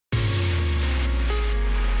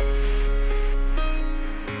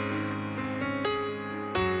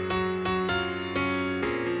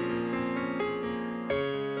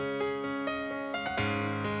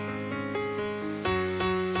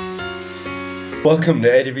Welcome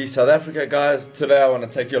to ADV South Africa, guys. Today I want to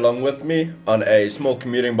take you along with me on a small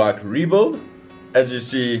commuting bike rebuild. As you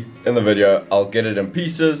see in the video, I'll get it in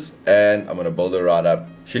pieces and I'm going to build her right up.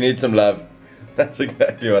 She needs some love. That's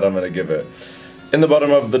exactly what I'm going to give her. In the bottom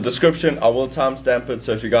of the description, I will timestamp it,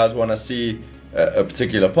 so if you guys want to see a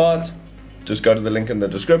particular part, just go to the link in the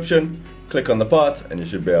description, click on the part, and you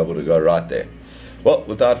should be able to go right there. Well,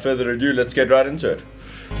 without further ado, let's get right into it.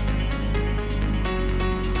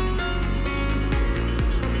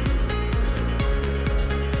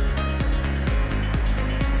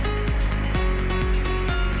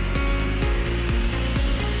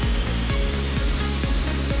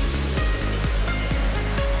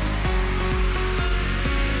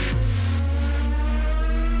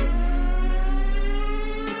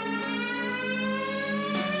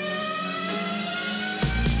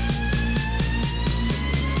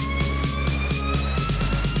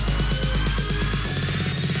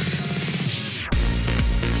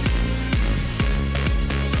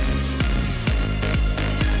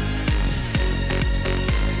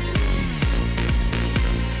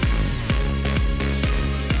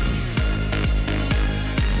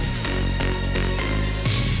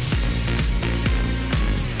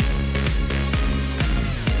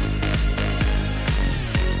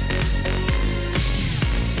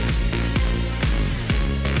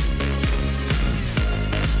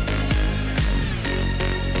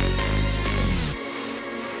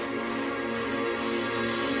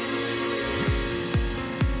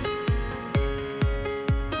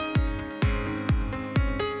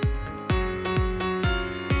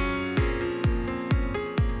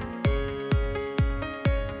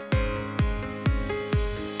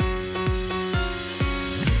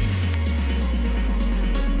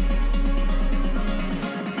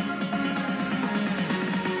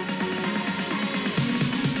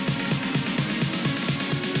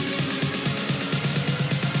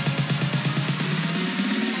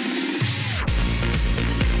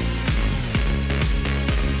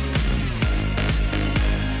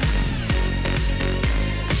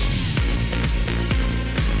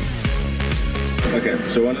 Okay,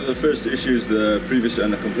 so one of the first issues the previous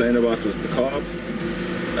owner complained about was the carb.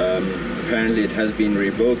 Apparently it has been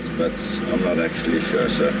rebuilt, but I'm not actually sure.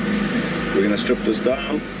 So we're going to strip this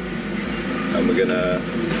down and we're going to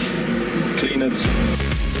clean it.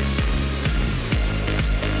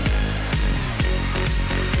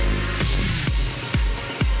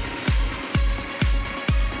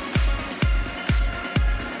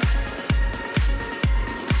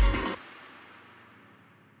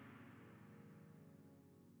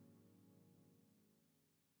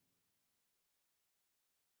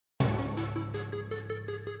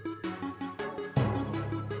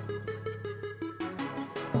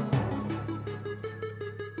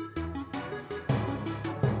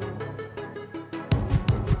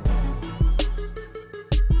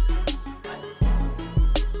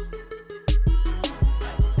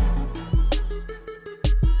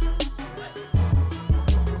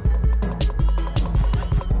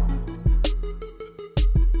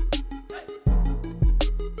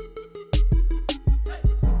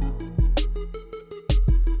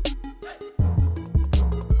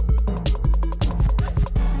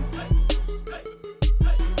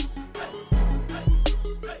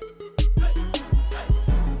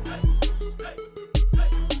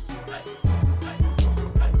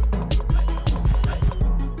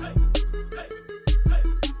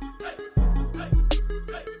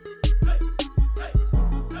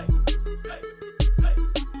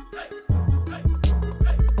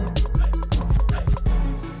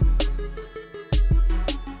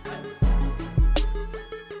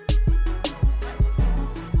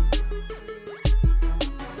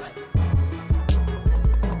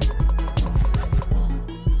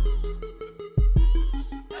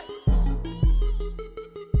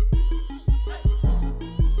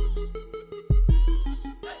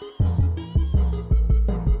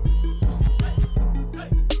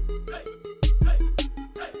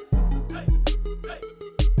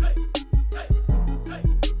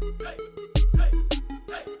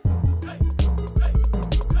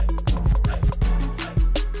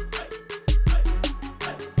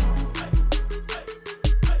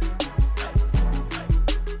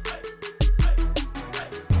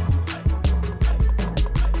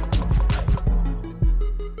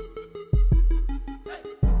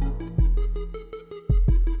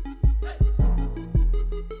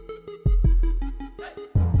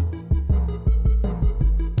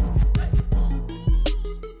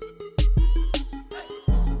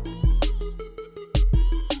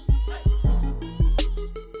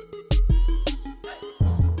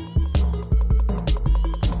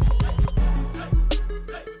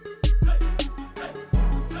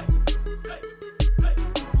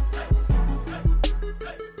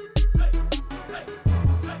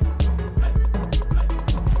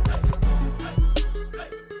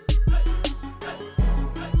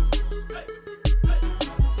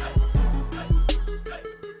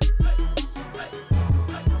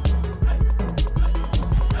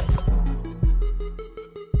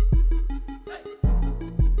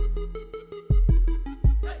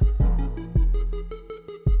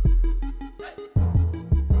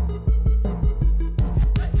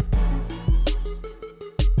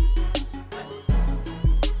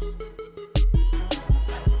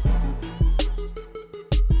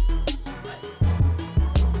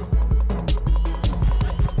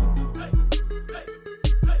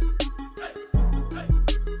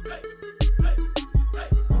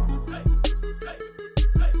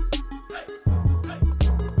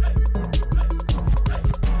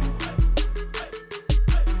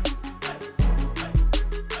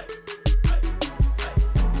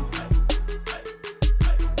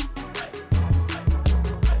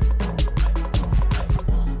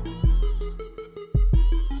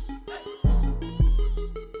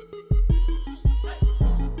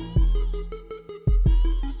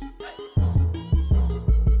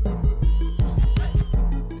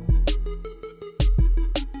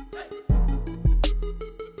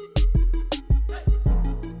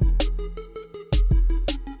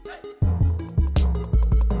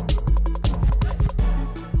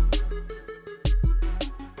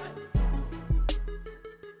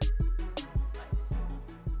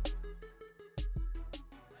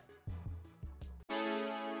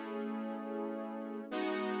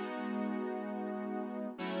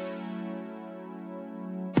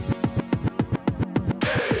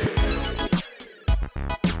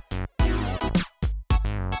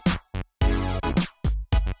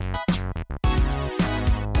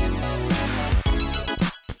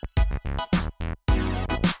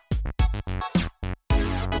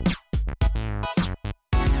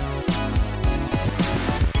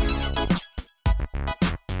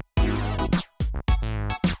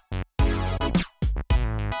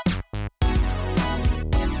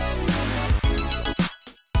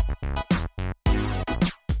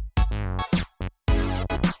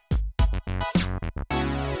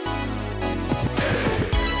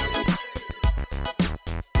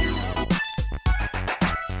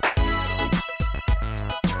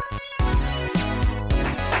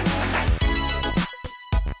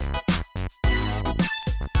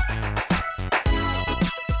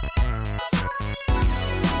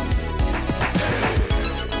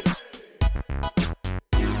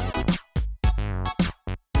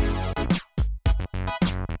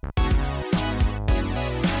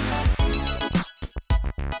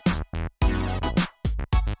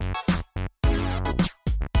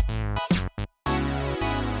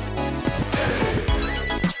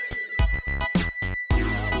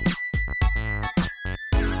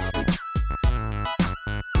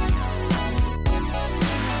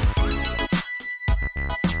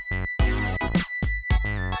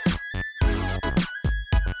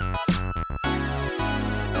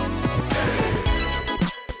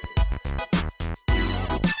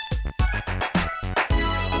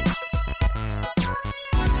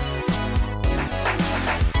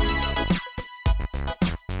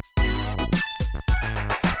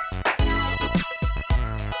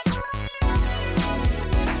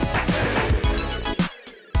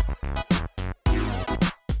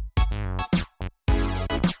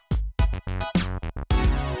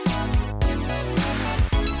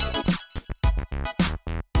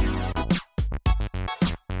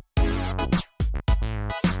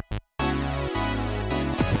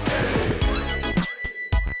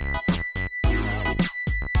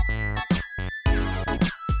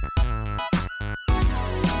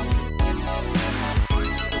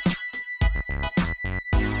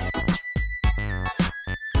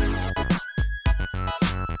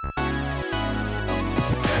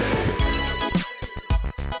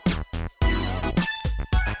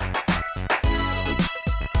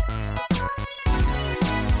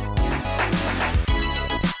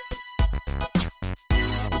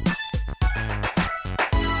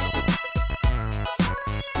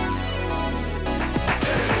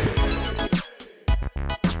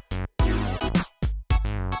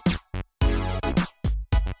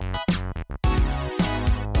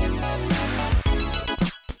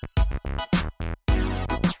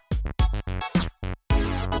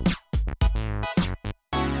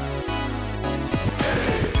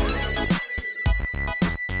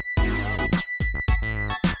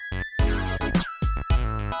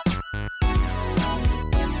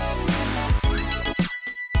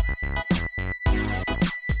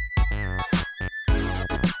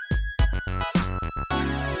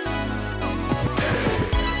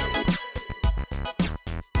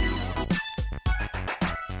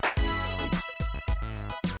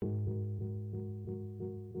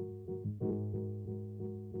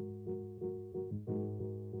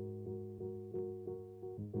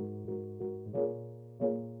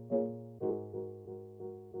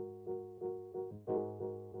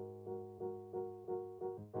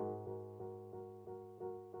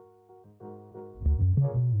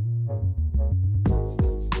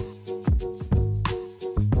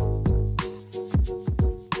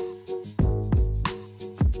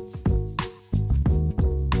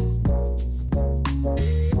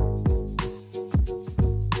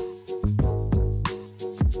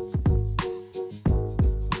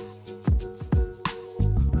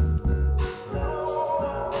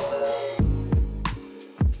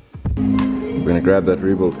 We're gonna grab that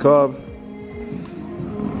rebuild carb,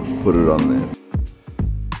 put it on there.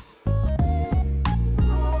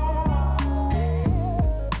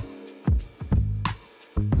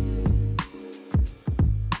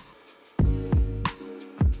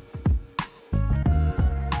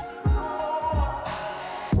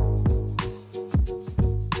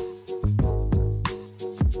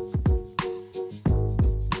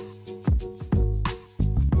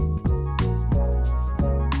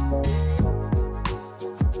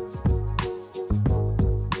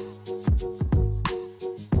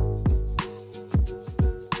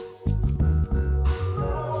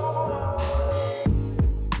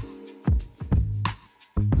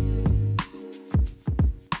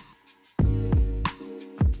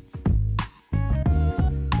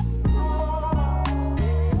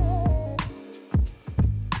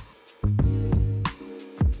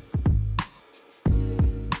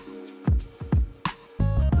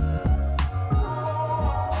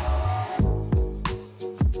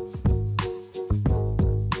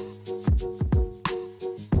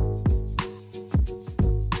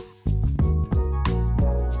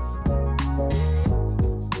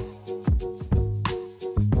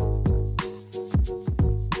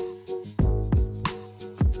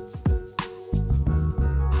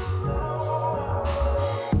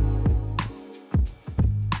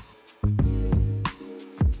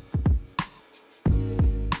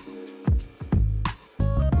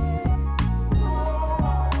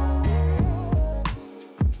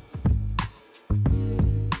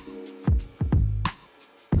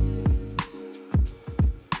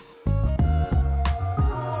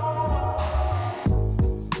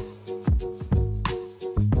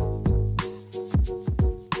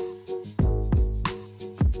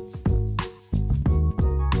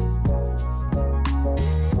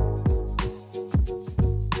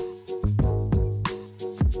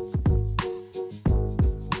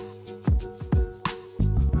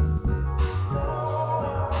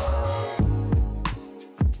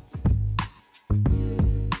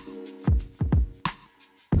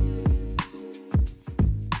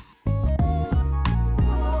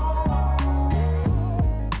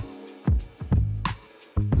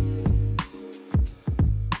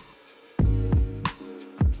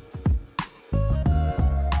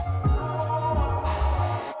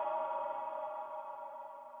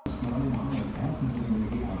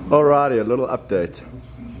 Alrighty, a little update.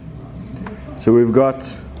 So we've got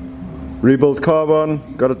rebuild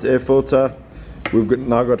carbon, got its air filter. We've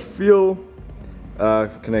now got fuel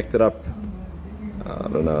connected up. I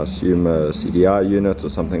don't know, assume a CDI unit or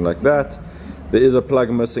something like that. There is a plug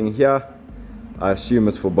missing here. I assume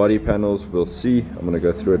it's for body panels. We'll see. I'm going to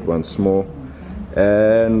go through it once more.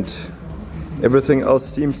 And everything else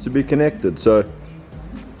seems to be connected. So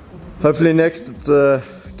hopefully next it's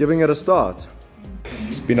giving it a start.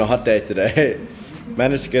 It's been a hot day today.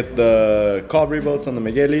 Managed to get the carb rebuilds on the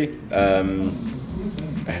Megelli.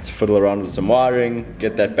 I had to fiddle around with some wiring,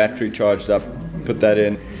 get that battery charged up, put that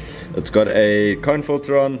in. It's got a cone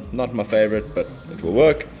filter on, not my favorite, but it will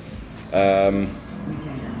work.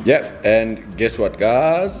 Yeah, and guess what,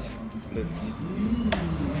 guys?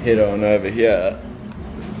 Let's head on over here.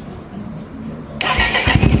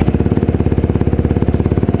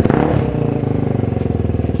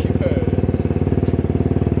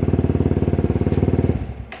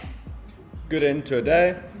 Good end to a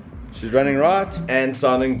day. She's running right and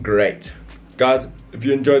sounding great. Guys, if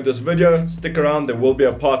you enjoyed this video, stick around. There will be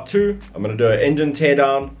a part 2. I'm going to do an engine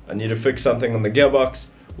teardown. I need to fix something on the gearbox.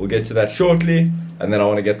 We'll get to that shortly. And then I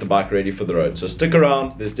want to get the bike ready for the road. So stick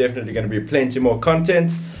around. There's definitely going to be plenty more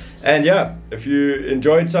content. And yeah, if you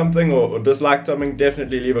enjoyed something or disliked something,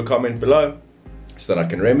 definitely leave a comment below so that I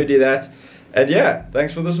can remedy that. And yeah,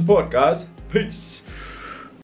 thanks for the support, guys. Peace.